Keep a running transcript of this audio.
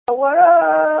what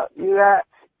up? You got,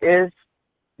 it's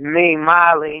me,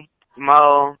 Molly,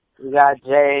 Mo, we got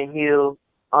Jay and Hugh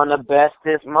on the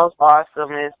bestest, most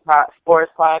awesomest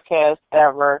sports podcast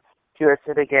ever, Pure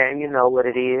to the Game. You know what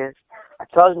it is. I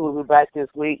told you we'll be back this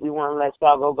week. We want to let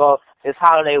y'all go this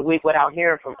holiday week without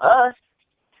hearing from us.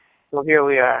 So here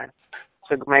we are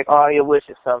to make all your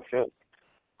wishes come true.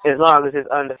 As long as it's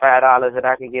under $5 and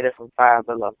I can get it from $5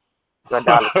 below. $1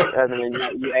 other than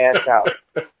you asked out.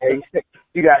 Hey,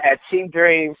 you got to have cheap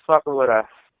dreams fucking with us.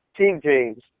 Cheap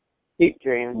dreams. Cheap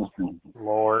dreams.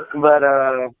 Lord. But,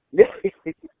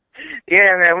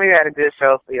 yeah, man, we got a good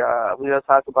show for y'all. We're going to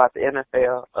talk about the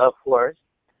NFL, of course.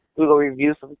 We're going to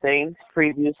review some things,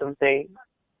 preview some things.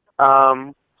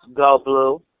 Go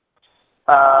Blue.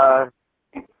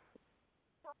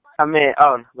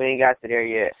 We ain't got to there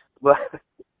yet. But,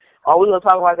 we're going to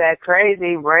talk about that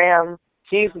crazy Rams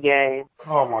Chiefs game.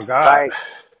 Oh, my God. Like,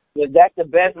 was that the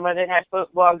best Monday Night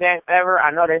Football game ever? I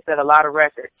know they set a lot of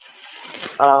records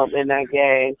in that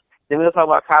game. Then we'll talk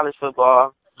about college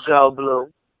football. Go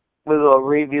Blue. We're going to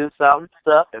review some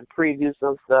stuff and preview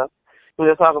some stuff. We're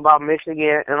going to talk about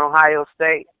Michigan and Ohio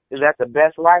State. Is that the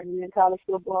best rivalry in college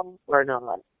football or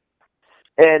not?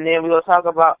 And then we're going to talk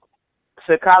about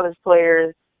should college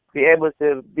players be able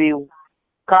to be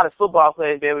college football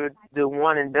players be able to do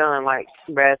one and done like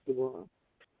basketball.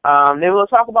 Then we'll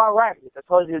talk about rivalries. I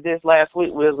told you this last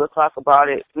week. We'll talk about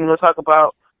it. We'll talk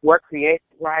about what creates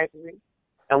rivalry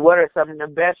and what are some of the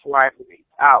best rivalries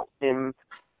out in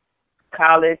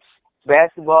college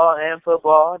basketball and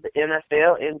football, the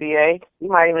NFL, NBA. You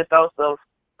might even throw some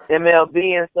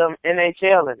MLB and some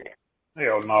NHL in there.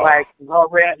 Hell no. Like, go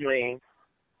Red Wings.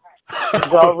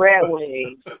 Go Red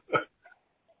Wings.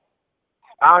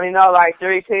 I only know like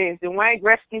 3 teams. Did Wayne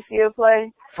Gretzky still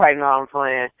play? Right now I'm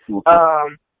playing.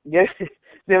 Then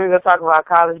we're going to talk about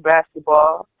college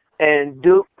basketball and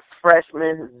Duke's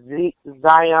freshman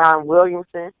Zion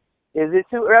Williamson. Is it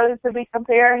too early to be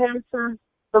comparing him to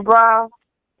LeBron?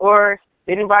 Or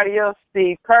anybody else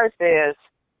Steve Kerr says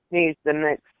needs the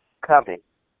next coming?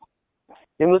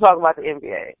 Then we'll talk about the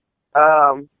NBA.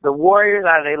 The Warriors,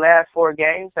 out of their last 4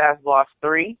 games, have lost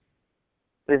 3.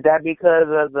 Is that because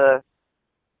of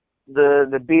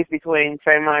the beef between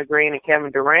Draymond Green and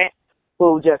Kevin Durant,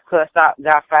 who just got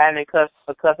fined and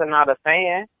for cussing out a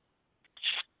fan?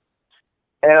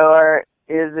 Or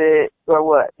is it, or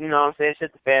what? You know what I'm saying?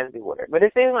 Should the fans be worried? But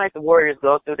it seems like the Warriors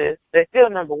go through this. They're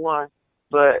still number 1,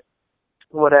 but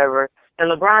whatever.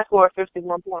 And LeBron scored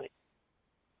 51 points.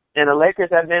 And the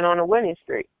Lakers have been on a winning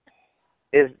streak.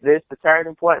 Is this the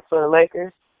turning point for the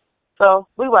Lakers? So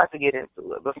we about to get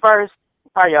into it. But first,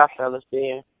 how y'all fellas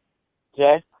been?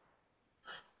 Jay?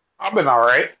 I've been all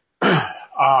right.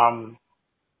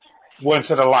 Went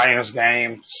to the Lions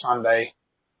game Sunday.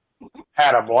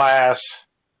 Had a blast.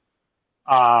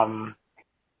 That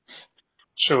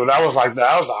was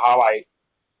the highlight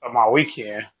of my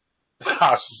weekend,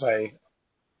 I should say.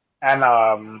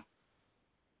 And,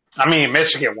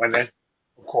 Michigan winning,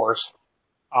 of course.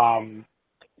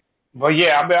 But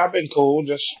yeah, I've been cool,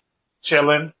 just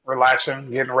chilling,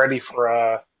 relaxing, getting ready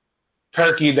for,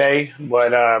 Turkey Day.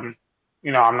 But, I'm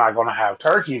not going to have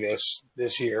turkey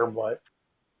this year, but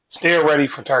still ready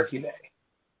for Turkey Day.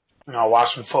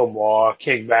 Watching football,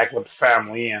 kick back with the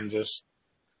family and just,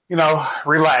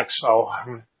 relax. So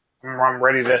I'm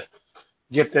ready to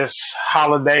get this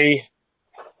holiday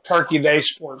Turkey Day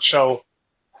sports show,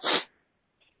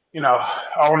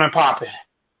 on and popping.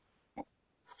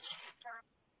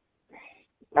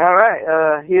 All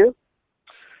right, Hugh?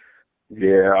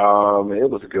 Yeah, it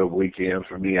was a good weekend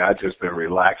for me. I just been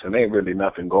relaxing. Ain't really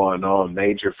nothing going on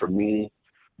major for me,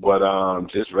 but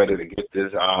just ready to get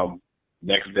this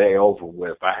next day over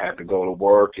with. I had to go to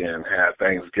work and have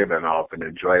Thanksgiving off and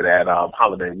enjoy that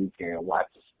holiday weekend, watch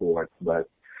the sports. But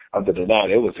other than that,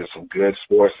 it was just some good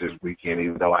sports this weekend,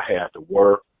 even though I had to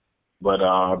work. But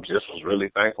just was really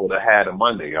thankful to have a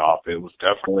Monday off. It was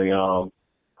definitely a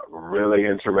really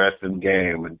interesting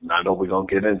game, and I know we're gonna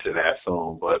get into that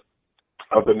soon. But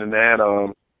other than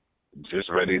that, just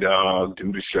ready to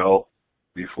do the show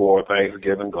before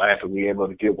Thanksgiving. Glad that we were able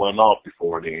to get one off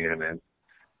before then, and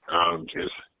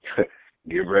just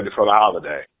get ready for the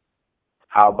holiday.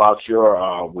 How about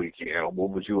your weekend? What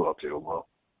was you up to, Mo?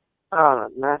 Oh,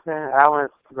 nothing. I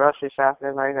went grocery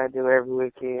shopping like I do every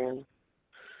weekend.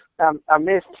 I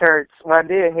missed church. Well, I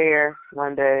did hair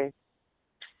one day.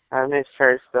 I missed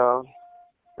church though,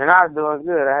 and I was doing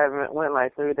good. I haven't went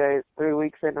like 3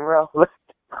 weeks in a row, but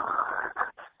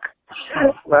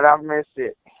I missed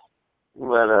it.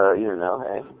 But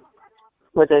hey,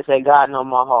 what they say, God know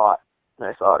my heart.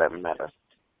 That's all that matters.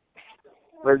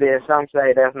 But then some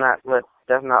say that's not what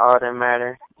That's not all that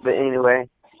matters. But anyway,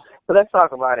 so let's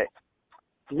talk about it.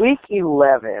 Week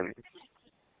 11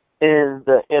 in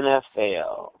the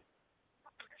NFL.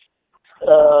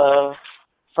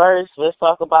 First, let's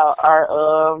talk about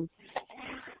our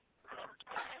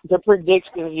the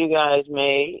predictions you guys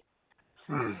made,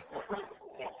 and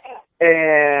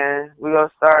we're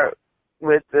gonna start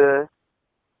with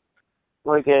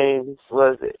what games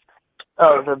was it?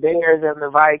 Oh, the Bears and the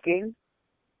Vikings.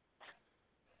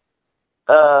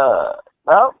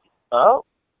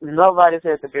 Nobody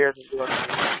said the Bears was going to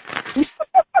win.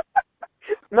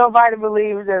 Nobody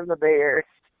believes in the Bears.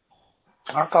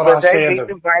 I thought But I they said beat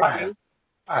the Vikings.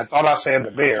 I thought I said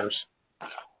the Bears.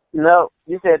 No,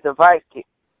 you said the Vikings.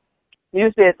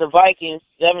 You said the Vikings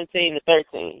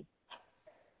 17-13.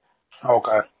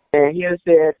 Okay. And you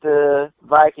said the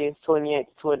Vikings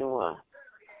 28-21.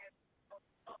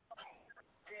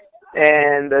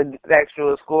 And the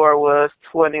actual score was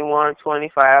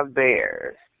 21-25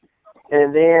 Bears.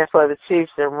 And then for the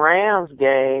Chiefs and Rams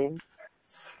game,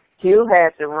 Hugh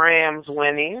had the Rams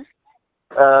winning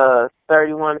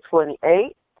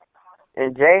 31-28,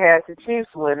 and Jay had the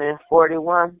Chiefs winning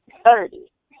 41-30.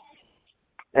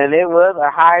 And it was a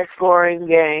high-scoring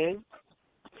game.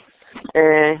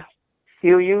 And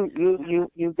Hugh,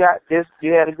 you got this.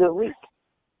 You had a good week.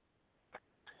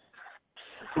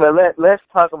 But let's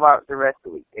talk about the rest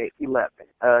of week 11.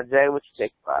 Jay, what you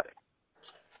think about it?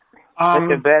 What's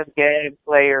your best game,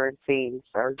 player, and team,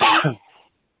 sir?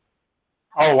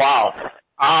 Oh wow.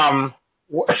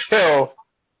 Well,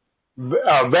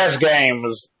 best game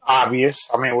was obvious.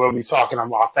 I mean, we'll be talking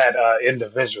about that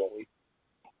individually.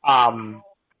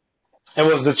 It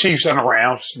was the Chiefs and the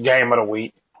Rams game of the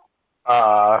week.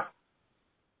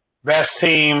 Best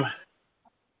team.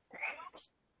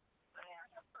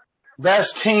 I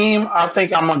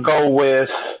think I'm gonna go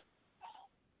with.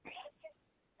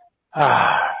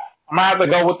 I'm gonna have to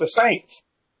go with the Saints.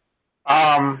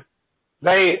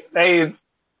 They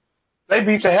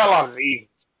beat the hell out of the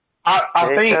Eagles.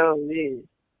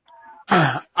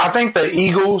 I think the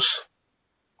Eagles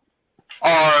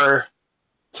are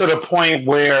to the point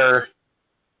where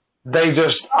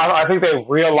I think they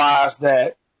realize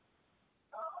that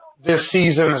this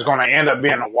season is going to end up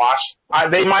being a wash.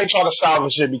 They might try to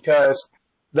salvage it because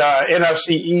the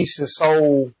NFC East is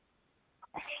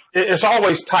it's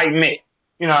always tight knit.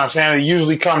 You know what I'm saying? It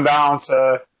usually come down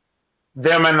to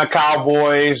them and the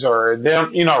Cowboys, or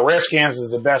them, Redskins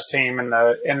is the best team in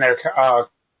their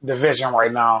division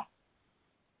right now.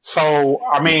 So,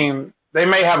 I mean, they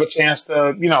may have a chance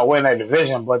to, win their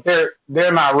division, but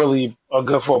they're not really a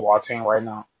good football team right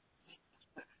now.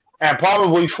 And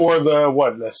probably for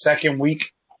the second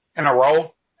week in a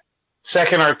row,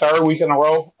 second or third week in a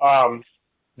row,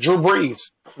 Drew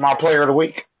Brees, my player of the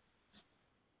week.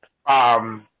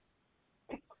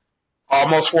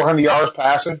 Almost 400 yards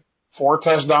passing, 4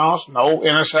 touchdowns, no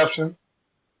interception.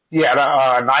 He had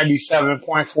a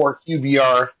 97.4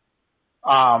 QBR.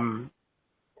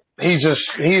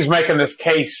 He's making this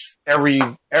case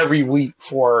every week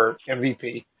for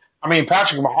MVP. I mean,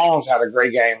 Patrick Mahomes had a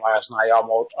great game last night.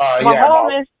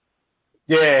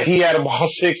 He had about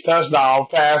 6 touchdown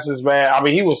passes, man. I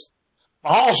mean, Mahomes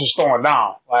was throwing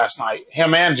down last night.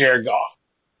 Him and Jared Goff.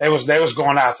 They was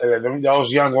going after it.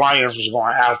 Those young Lions was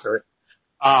going after it.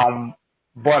 Drew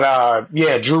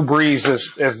Brees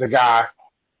is the guy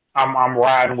I'm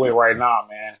riding with right now,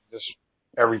 man. Just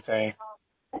everything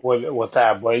with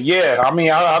that. But yeah, I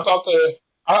mean, I thought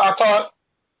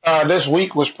this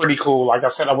week was pretty cool. Like I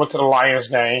said, I went to the Lions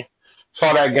game,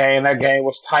 saw that game. That game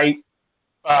was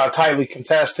tightly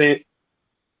contested.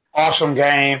 Awesome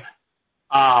game.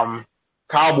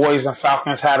 Cowboys and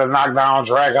Falcons had a knockdown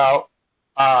drag out.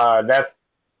 That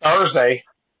Thursday,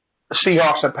 the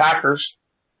Seahawks and Packers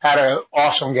had an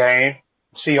awesome game.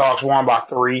 Seahawks won by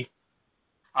 3.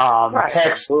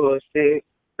 Bullshit.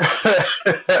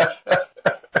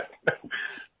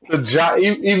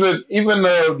 Even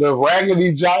the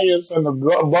raggedy Giants and the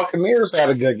Buccaneers had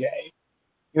a good game.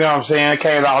 You know what I'm saying? It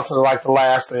came out to the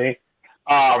last thing.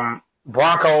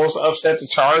 Broncos upset the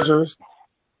Chargers.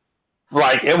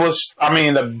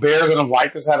 The Bears and the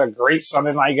Vikings had a great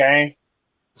Sunday night game.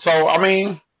 So, I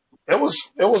mean, it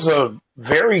was a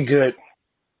very good,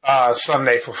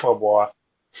 Sunday for football.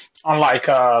 Unlike,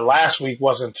 last week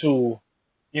wasn't too,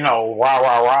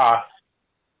 rah.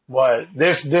 But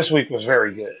this week was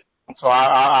very good. So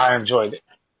I enjoyed it.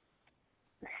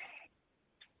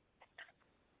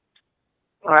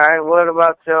 All right. What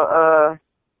about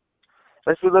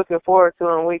what you looking forward to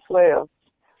in week 12?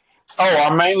 Oh,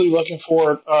 I'm mainly looking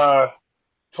forward,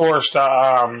 towards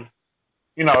the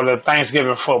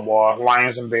Thanksgiving football,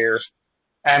 Lions and Bears.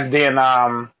 And then,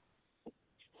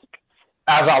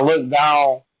 as I look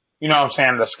down, you know what I'm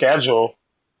saying, the schedule,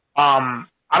 I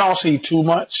don't see too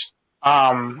much,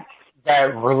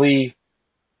 that really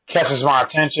catches my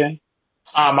attention.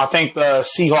 I think the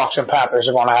Seahawks and Panthers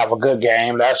are going to have a good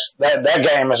game. That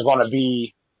game is going to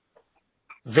be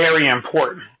very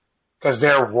important because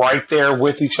they're right there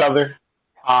with each other.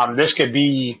 This could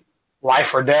be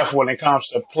life or death when it comes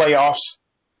to playoffs.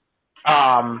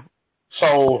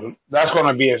 So that's going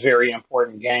to be a very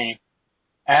important game.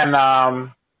 And,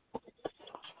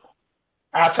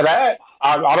 after that,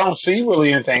 I don't see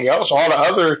really anything else. All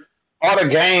the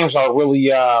games are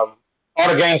really, all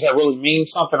the games that really mean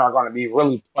something are going to be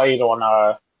really played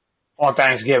on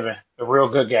Thanksgiving. The real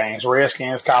good games.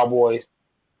 Redskins, Cowboys,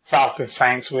 Falcons,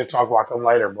 Saints. We'll talk about them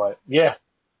later, but yeah.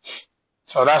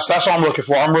 So that's what I'm looking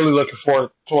for. I'm really looking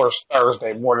forward towards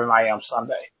Thursday more than I am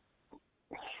Sunday.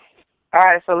 All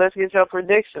right, so let's get your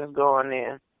predictions going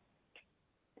then.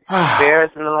 Bears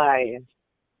and the Lions.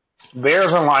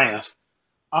 Bears and Lions.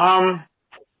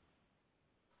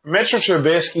 Mitchell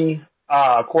Trubisky,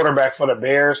 quarterback for the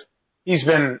Bears, he's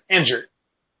been injured.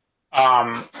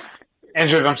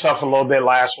 Injured himself a little bit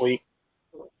last week.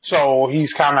 So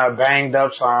he's kind of banged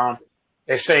up some.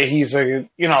 They say he's a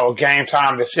game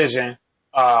time decision,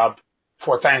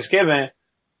 for Thanksgiving.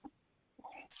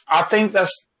 I think I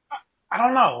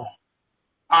don't know.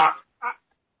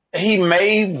 He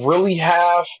may really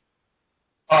have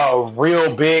a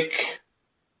real big,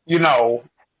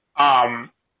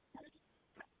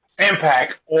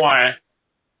 impact on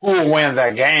who will win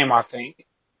that game, I think.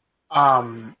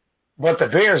 But the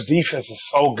Bears defense is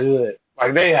so good.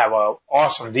 Like they have a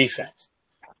awesome defense.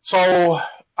 So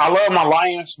I love my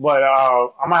Lions, but,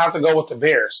 I'm going to have to go with the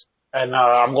Bears. And,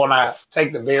 I'm going to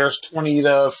take the Bears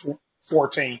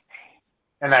 20-14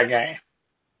 in that game.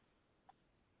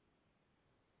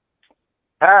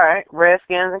 All right,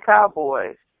 Redskins and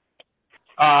Cowboys.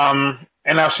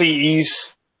 NFC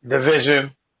East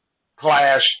division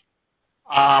clash.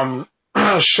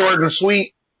 Short and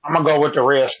sweet. I'm going to go with the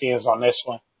Redskins on this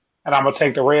one. And I'm going to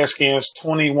take the Redskins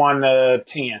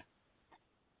 21-10.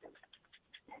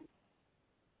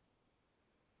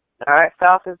 All right,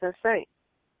 Falcons and Saints.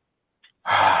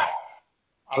 I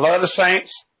love the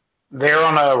Saints. They're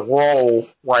on a roll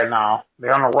right now.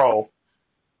 They're on a roll.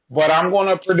 But I'm going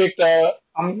to predict the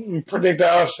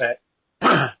upset.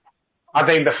 I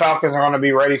think the Falcons are going to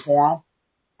be ready for them.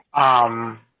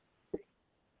 I'm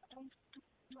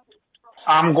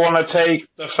going to take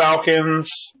the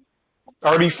Falcons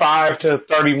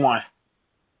 35-31.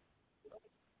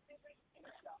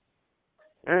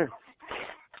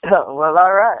 Well,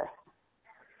 all right.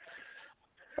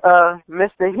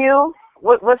 Mr. Hugh,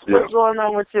 what's going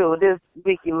on with you this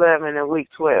week 11 and week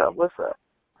 12? What's up?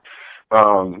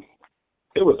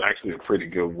 It was actually a pretty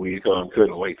good week.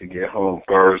 Couldn't wait to get home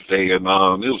Thursday, and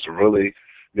it was a really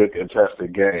good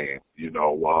contested game.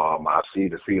 I see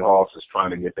the Seahawks is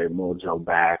trying to get their mojo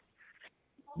back.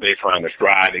 They're trying to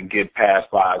strive and get past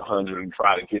 500 and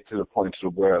try to get to the point to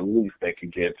where at least they can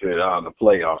get to the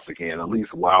playoffs again, at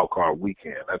least a wild card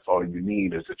weekend. That's all you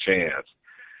need is a chance.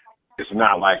 It's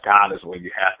not like college where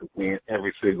you have to win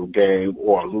every single game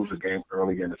or lose a game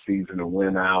early in the season and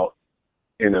win out.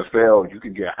 NFL, you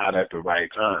can get hot at the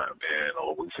right time.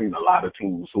 And we've seen a lot of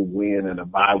teams who win in a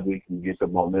bye week and get the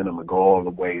momentum and go all the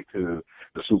way to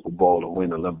the Super Bowl and win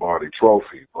the Lombardi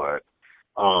Trophy. But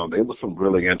it was some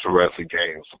really interesting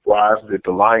games. Surprised that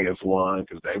the Lions won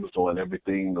because they was doing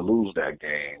everything to lose that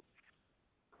game.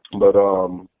 But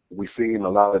we've seen a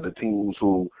lot of the teams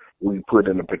who we put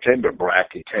in the pretender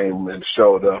bracket came and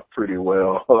showed up pretty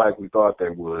well like we thought they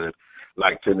would.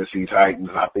 Like Tennessee Titans,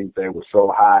 I think they were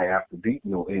so high after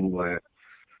beating New England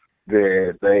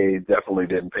that they definitely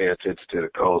didn't pay attention to the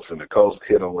Colts, and the Colts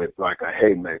hit them with like a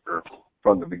haymaker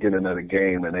from the beginning of the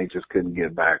game, and they just couldn't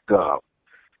get back up.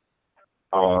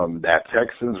 That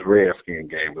Texans-Redskins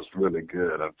game was really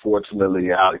good.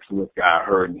 Unfortunately, Alex Smith got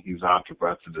hurt, and he's out the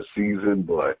rest of the season,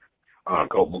 but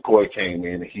Colt McCoy came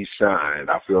in and he shined.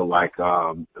 I feel like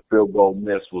the field goal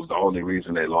miss was the only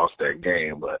reason they lost that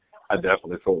game, but I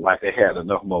definitely felt like they had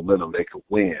enough momentum they could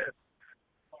win.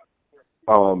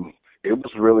 It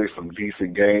was really some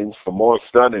decent games, some more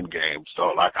stunning games,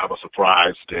 though. Like, I was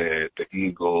surprised that the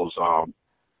Eagles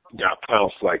got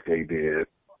pounced like they did.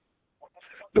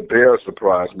 The Bears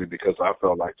surprised me because I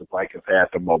felt like the Vikings had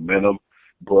the momentum,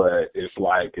 but it's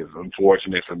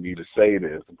unfortunate for me to say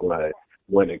this, but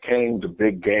when it came to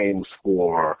big games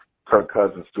for Kirk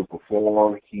Cousins to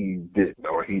perform, he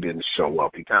didn't show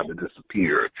up. He kind of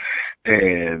disappeared.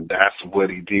 And that's what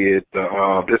he did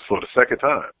this for the second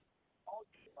time.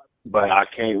 but I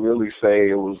can't really say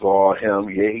it was all him.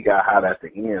 Yeah, he got hot at the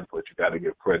end, but you got to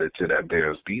give credit to that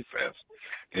Bears defense,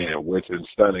 and which in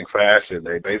stunning fashion,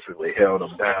 they basically held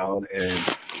him down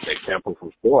and they kept him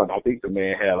from scoring. I think the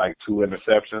man had like 2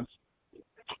 interceptions,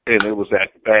 and it was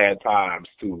at bad times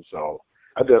too. So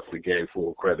I definitely gave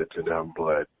full credit to them.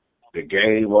 But the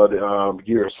game of the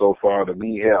year so far to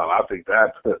me, hell, I think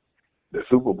that the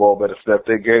Super Bowl better step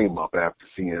their game up after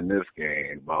seeing this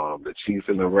game. The Chiefs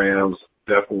and the Rams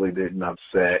definitely didn't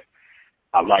upset.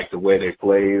 I like the way they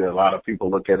played. A lot of people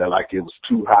look at it like it was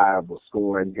too high of a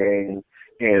scoring game,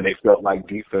 and they felt like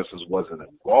defenses wasn't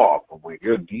involved. But when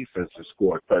your defenses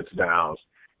scored touchdowns,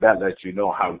 that lets you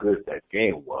know how good that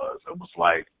game was.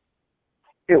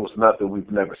 It was nothing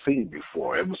we've never seen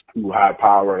before. It was two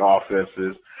high-powered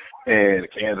offenses, and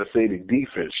Kansas City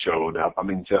defense showed up. I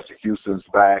mean, Justin Houston's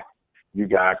back. You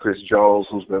got Chris Jones,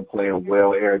 who's been playing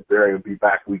well. Eric Berry will be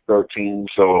back week 13.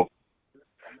 So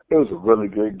it was a really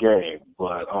good game.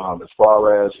 But as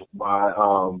far as my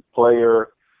player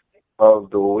of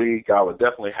the week, I would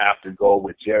definitely have to go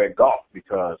with Jared Goff,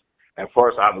 because at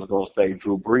first I was going to say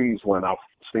Drew Brees when I've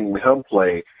seen him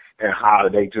play and how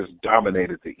they just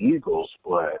dominated the Eagles.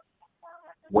 But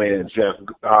when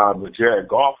Jared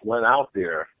Goff went out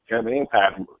there, him and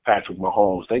Patrick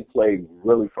Mahomes, they played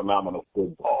really phenomenal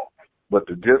football. But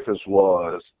the difference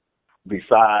was,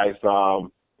 besides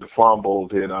the fumble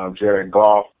that Jared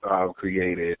Goff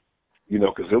created,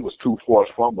 because it was 2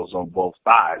 forced fumbles on both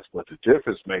sides. But the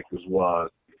difference makers was,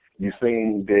 you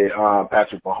seen that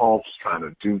Patrick Mahomes was trying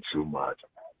to do too much.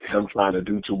 Him trying to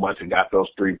do too much and got those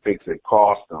 3 picks, it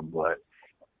cost him. But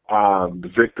the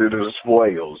victor to the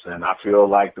spoils, and I feel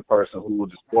like the person who was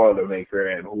the spoiler maker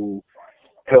and who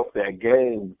helped that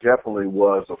game definitely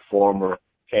was a former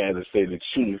Kansas City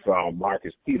Chief,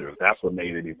 Marcus Peters. That's what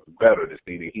made it even better to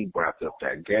see that he wrapped up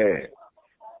that game.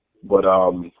 But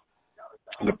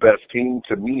the best team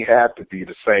to me had to be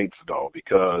the Saints, though,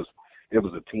 because it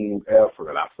was a team effort.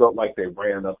 And I felt like they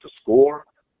ran up the score,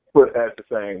 but at the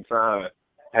same time,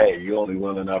 hey, you're only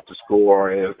running up the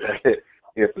score if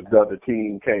the other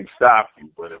team can't stop you.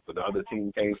 But if the other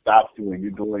team can't stop you and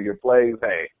you're doing your plays,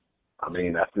 hey, I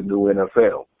mean, that's the new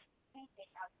NFL.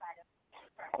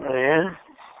 Yeah.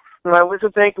 Like, what you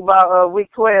think about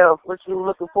Week 12? What you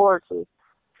looking forward to?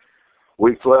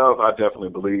 Week 12, I definitely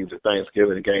believe the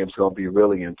Thanksgiving game's going to be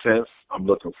really intense. I'm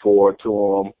looking forward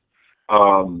to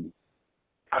them.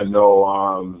 I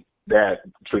know that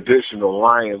traditional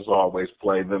Lions always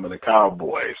play them and the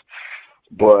Cowboys.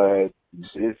 But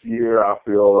this year, I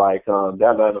feel like that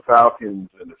Atlanta Falcons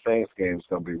and the Saints game is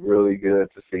going to be really good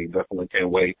to see. Definitely can't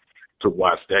wait to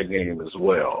watch that game as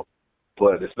well.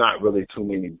 But it's not really too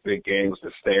many big games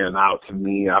that stand out to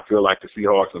me. I feel like the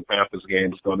Seahawks and Panthers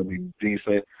game is going to be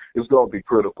decent. It's going to be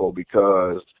critical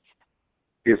because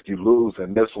if you lose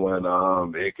in this one,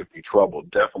 it could be trouble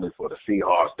definitely for the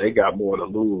Seahawks. They got more to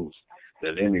lose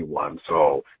than anyone.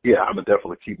 So, yeah, I'm going to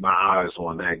definitely keep my eyes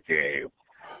on that game.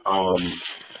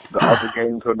 The other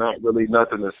games are not really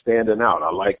nothing that's standing out.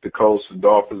 I like the Colts and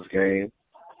Dolphins game.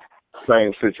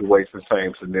 Same situation,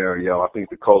 same scenario. I think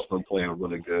the Colts been playing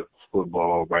really good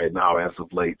football right now as of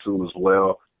late, too, as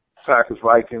well. Packers,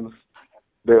 Vikings,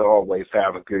 they always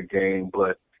have a good game,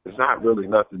 but it's not really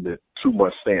nothing that too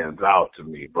much stands out to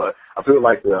me. But I feel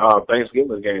like the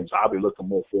Thanksgiving games, I'll be looking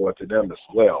more forward to them as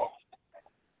well.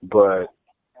 But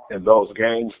in those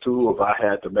games, too, if I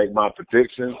had to make my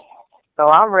predictions. So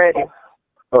I'm ready.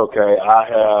 Okay, I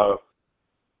have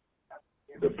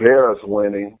the Bears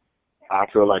winning. I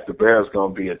feel like the Bears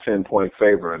going to be a 10-point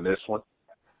favorite in this one.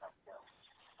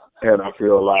 And I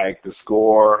feel like the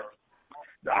score,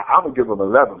 I'm going to give them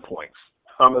 11 points.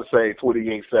 I'm going to say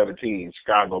 28-17,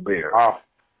 Chicago Bears. Oh.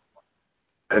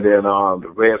 And then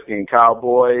the Redskins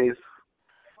Cowboys,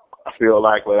 I feel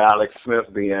like with Alex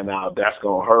Smith being out, that's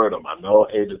going to hurt them. I know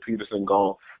Adrian Peterson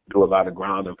going to do a lot of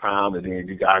ground and pound, and then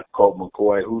you got Colt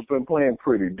McCoy, who's been playing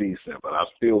pretty decent, but I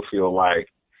still feel like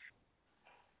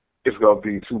it's going to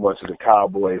be too much of the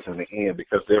Cowboys in the end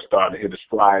because they're starting to hit a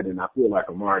stride, and I feel like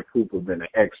Amari Cooper has been an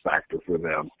X factor for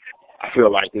them. I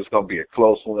feel like it's going to be a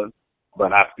close one,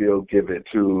 but I still give it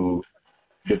to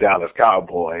the Dallas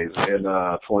Cowboys in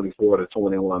a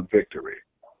 24-21 victory.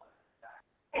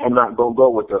 I'm not going to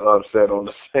go with the upset on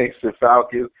the Saints and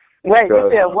Falcons. Wait, you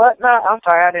said what now? I'm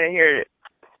sorry, I didn't hear it.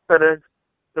 For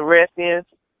the Redskins?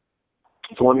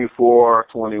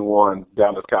 24-21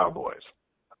 Dallas Cowboys.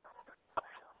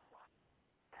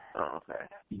 Oh, okay.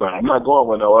 But I'm not going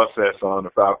with no upsets on the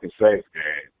Falcons Saints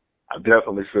game. I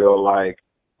definitely feel like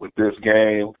with this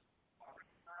game,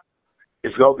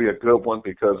 it's going to be a good one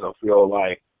because I feel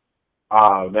like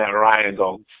Matt Ryan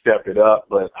gonna step it up,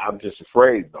 but I'm just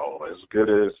afraid though. As good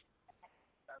as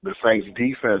the Saints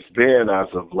defense been as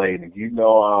of late, and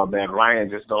Matt Ryan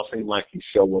just don't seem like he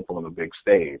show up on the big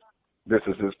stage. This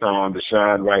is his time to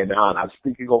shine right now, and I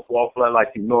think he's gonna fall flat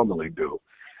like he normally do.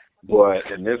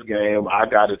 But in this game, I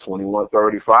got it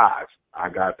 21-35. I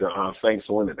got the Saints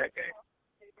winning that game.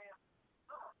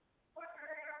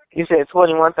 You said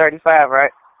 21-35,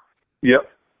 right? Yep.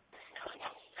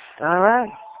 All right.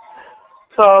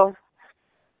 So,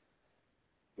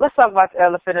 let's talk about the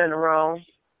elephant in the room.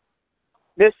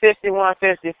 This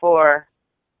 51-54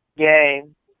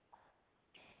 game.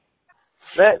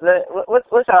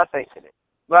 What's y'all thinking?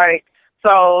 Like,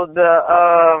 so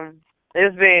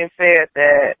it's being said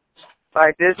that,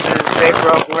 like, they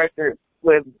broke record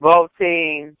with both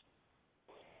teams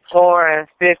scoring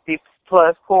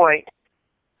 50-plus points.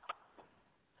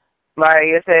 Like,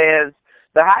 it says,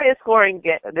 the highest scoring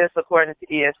game, this according to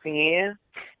ESPN,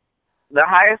 the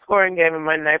highest scoring game in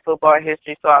Monday Night Football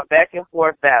history saw a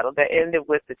back-and-forth battle that ended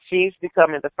with the Chiefs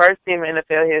becoming the first team in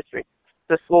NFL history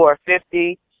to score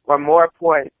 50 or more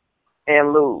points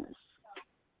and lose.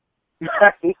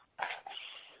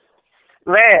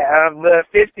 Man, the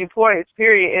 50 points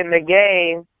period in the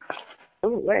game.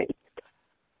 Ooh, wait.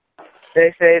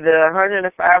 They say the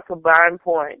 105 combined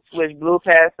points, which blew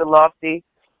past the lofty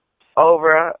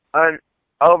over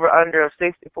under of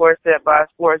 64 set by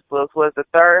sportsbooks, was the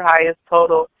third highest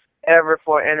total ever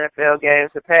for NFL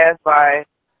games, surpassed by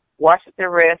Washington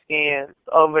Redskins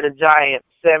over the Giants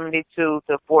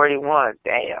 72-41.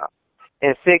 Damn.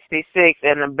 In 66,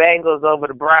 and the Bengals over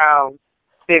the Browns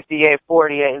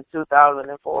 58-48 in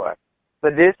 2004.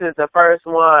 But this is the first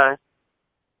one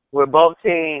where both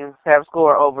teams have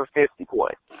scored over 50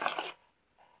 points.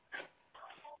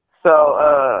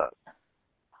 So,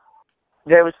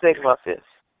 Jay, what you think about this?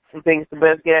 You think it's the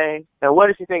best game? And what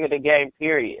did you think of the game,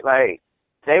 period? Like,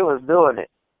 they was doing it.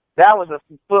 That was a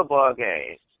football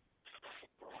game.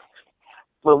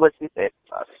 Well, what you think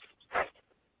about it?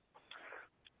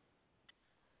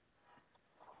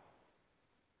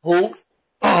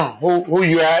 Who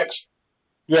you asked?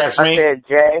 You asked me? I said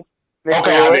Jay. Mr.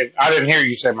 Okay, Lewis. I didn't hear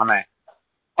you say my name.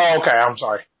 Oh, okay, I'm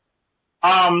sorry.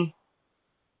 I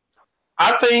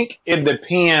think it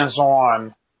depends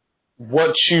on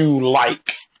what you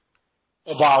like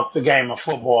about the game of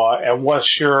football and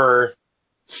what's your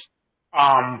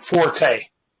forte,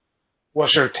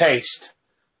 what's your taste.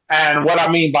 And what I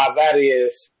mean by that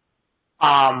is,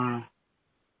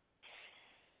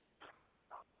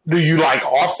 do you like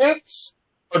offense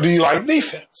or do you like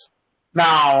defense?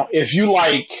 Now, if you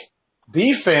like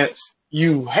defense,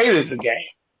 you hated the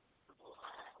game.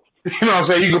 You know what I'm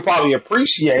saying? You could probably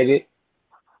appreciate it,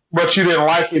 but you didn't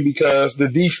like it because the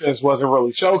defense wasn't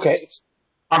really showcased.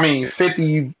 I mean,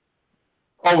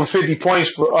 over 50 points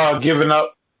for given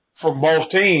up for both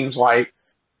teams. Like,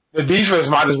 the defense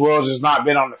might as well just not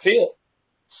been on the field.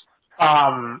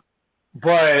 But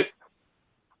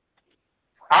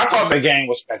I thought the game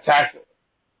was spectacular.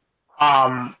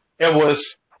 It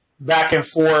was back and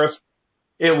forth.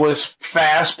 It was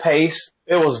fast paced.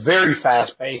 It was very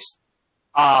fast paced.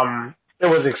 It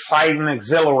was exciting,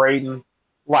 exhilarating.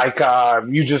 Like I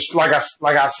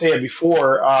said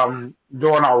before,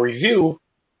 during our review,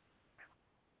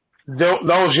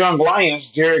 those young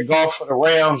Lions, Jared Goff for the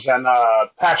Rams and,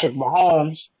 Patrick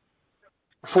Mahomes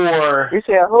for, You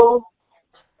said who?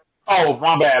 oh,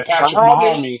 my bad, Patrick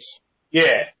Mahomes.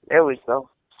 Yeah. There we go.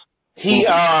 He,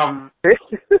 the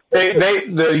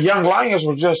young Lions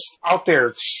were just out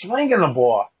there slinging the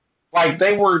ball. Like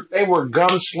they were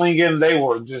gunslinging. They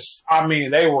were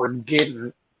they were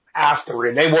getting after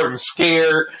it. They weren't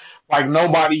scared. Like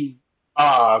nobody,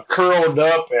 curled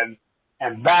up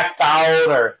and backed out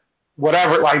or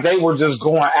whatever. Like they were just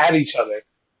going at each other.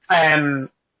 And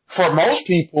for most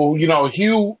people,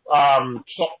 Hugh,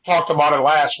 talked about it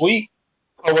last week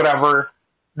or whatever.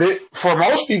 For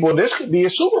most people, this could be a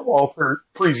Super Bowl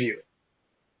preview.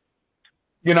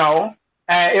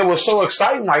 And it was so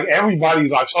exciting. Like everybody,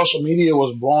 like social media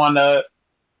was blowing up,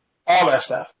 all that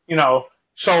stuff.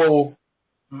 So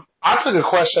I took a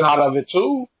question out of it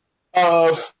too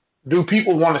of, do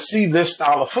people want to see this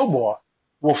style of football?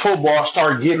 Will football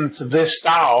start getting to this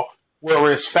style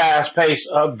where it's fast paced,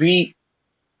 upbeat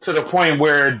to the point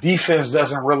where defense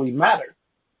doesn't really matter?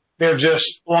 They're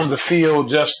just on the field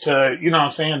just to,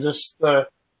 just to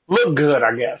look good,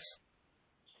 I guess.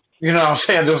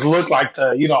 Just look like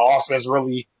the, offense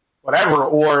really whatever.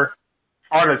 Or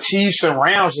are the Chiefs and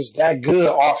Rams just that good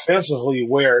offensively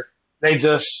where they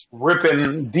just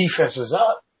ripping defenses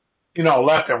up,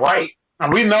 left and right?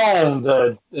 And we know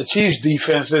the Chiefs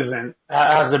defense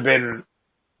hasn't been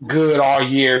good all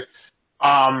year.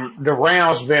 The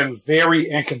Rams been very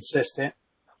inconsistent,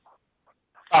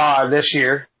 this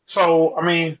year. So, I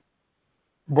mean,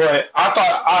 but I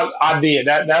thought I did.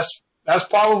 That's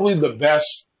probably the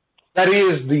best, that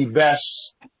is the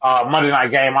best, Monday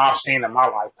night game I've seen in my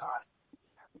lifetime.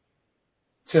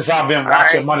 Since I've been All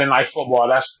watching right. Monday Night Football,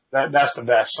 that's the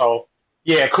best. So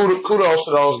yeah, kudos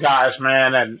to those guys,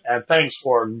 man, and thanks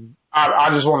for. I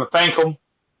just want to thank them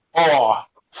all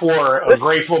for a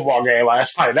great football game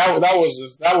last night. That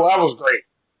was great.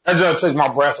 That just took my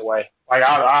breath away. Like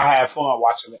I had fun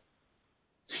watching it.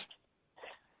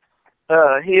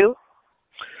 Hugh?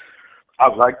 I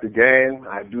like the game.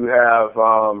 I do have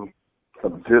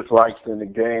some dislikes in the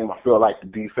game. I feel like the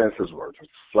defenses were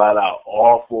just flat out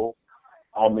awful.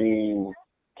 I mean,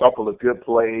 a couple of good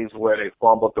plays where they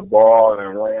fumbled the ball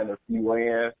and ran a few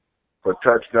in for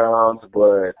touchdowns,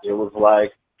 but it was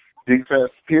like defense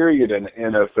period in the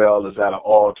NFL is at an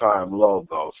all-time low,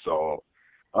 though. So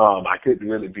I couldn't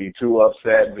really be too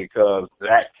upset because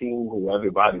that team, who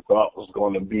everybody thought was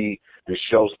going to be the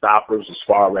showstoppers as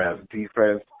far as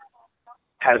defense,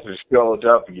 hasn't showed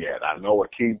up yet. I know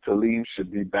Aqib Talib should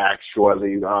be back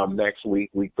shortly next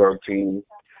week, week 13.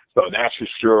 So that should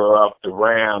shore up the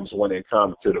Rams when it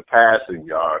comes to the passing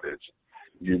yardage,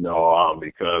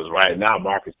 because right now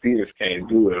Marcus Peters can't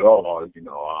do it all.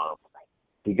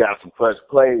 He got some clutch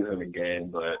plays in the game,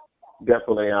 but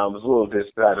definitely was a little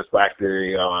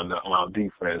dissatisfactory on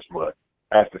defense. But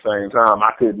at the same time,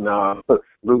 I couldn't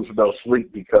lose no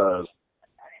sleep because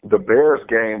the Bears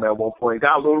game at one point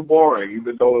got a little boring,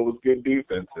 even though it was good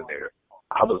defense in there.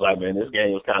 I was like, man, this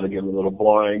game was kind of getting a little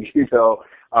boring.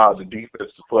 The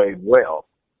defense played well.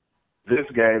 This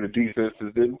game, the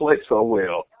defenses didn't play so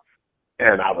well,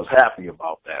 and I was happy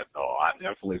about that, though. I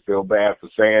definitely feel bad for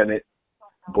saying it,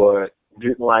 but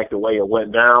didn't like the way it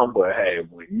went down. But, hey,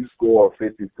 when you score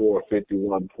 54,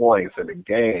 51 points in a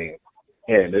game,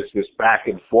 and it's just back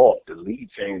and forth, the lead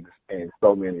changes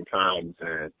so many times,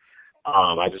 and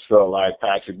I just felt like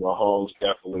Patrick Mahomes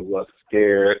definitely wasn't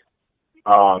scared.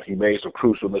 He made some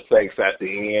crucial mistakes at the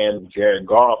end. Jared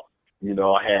Goff,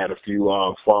 had a few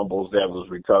fumbles that was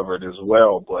recovered as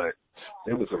well, but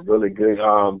it was a really good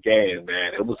game,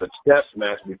 man. It was a chess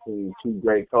match between three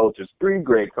great coaches,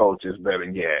 better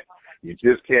yet. You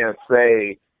just can't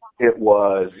say it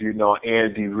was,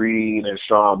 Andy Reid and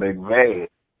Sean McVay.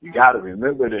 You got to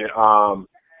remember that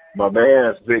my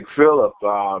man's Big Phillip,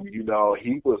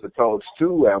 he was a coach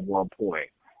too at one point.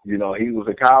 He was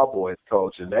a Cowboys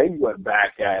coach, and they went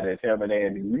back at it, him and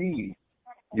Andy Reid.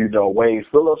 Wade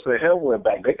Phillips and him went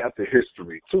back. They got the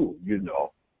history too,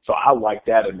 So I like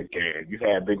that in the game. You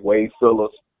had Big Wade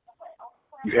Phillips.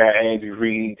 You had Andy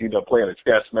Reid, playing a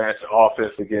chess match,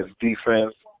 offense against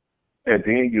defense. And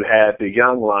then you had the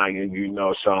young lion,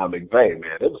 Sean McVay,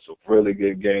 man. It was a really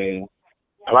good game.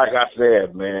 Like I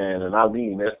said, man, and I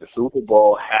mean this, the Super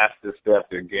Bowl has to step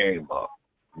their game up,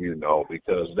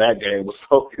 because that game was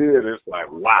so good. It's like,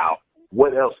 wow,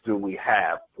 what else do we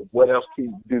have? What else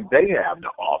do they have to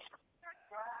offer?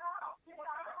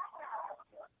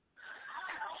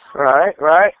 Right.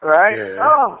 Yeah.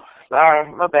 Oh,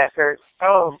 sorry, my back hurts.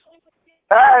 Oh,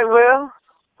 all right, well,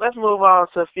 let's move on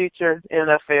to future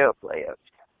NFL players.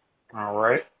 All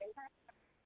right.